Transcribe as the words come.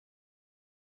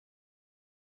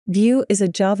Vue is a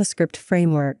JavaScript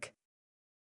framework.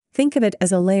 Think of it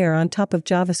as a layer on top of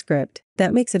JavaScript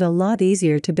that makes it a lot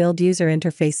easier to build user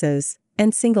interfaces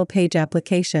and single-page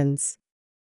applications.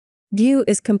 Vue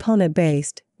is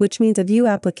component-based, which means a Vue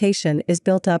application is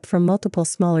built up from multiple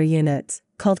smaller units,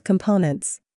 called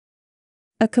components.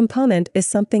 A component is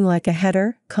something like a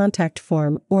header, contact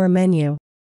form, or a menu.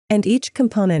 And each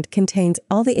component contains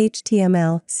all the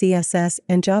HTML, CSS,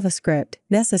 and JavaScript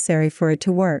necessary for it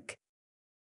to work.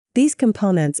 These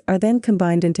components are then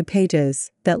combined into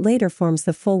pages that later forms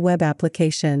the full web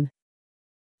application.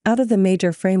 Out of the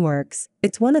major frameworks,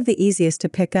 it's one of the easiest to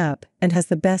pick up and has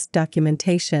the best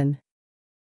documentation.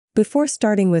 Before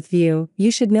starting with Vue,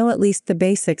 you should know at least the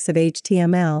basics of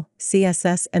HTML,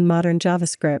 CSS, and modern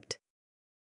JavaScript.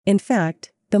 In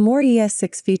fact, the more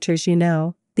ES6 features you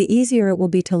know, the easier it will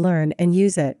be to learn and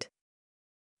use it.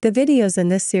 The videos in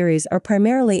this series are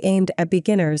primarily aimed at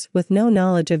beginners with no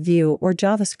knowledge of Vue or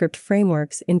JavaScript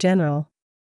frameworks in general.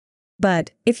 But,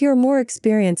 if you're a more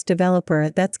experienced developer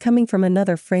that's coming from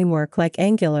another framework like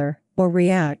Angular or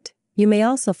React, you may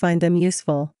also find them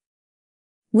useful.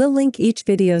 We'll link each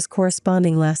video's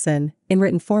corresponding lesson, in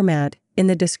written format, in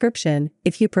the description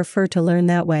if you prefer to learn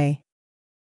that way.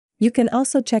 You can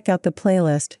also check out the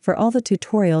playlist for all the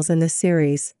tutorials in this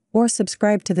series, or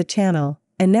subscribe to the channel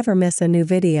and never miss a new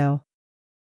video.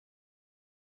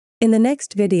 In the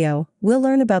next video, we'll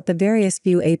learn about the various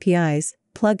Vue APIs,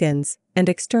 plugins, and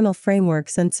external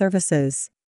frameworks and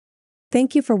services.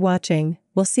 Thank you for watching.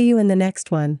 We'll see you in the next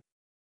one.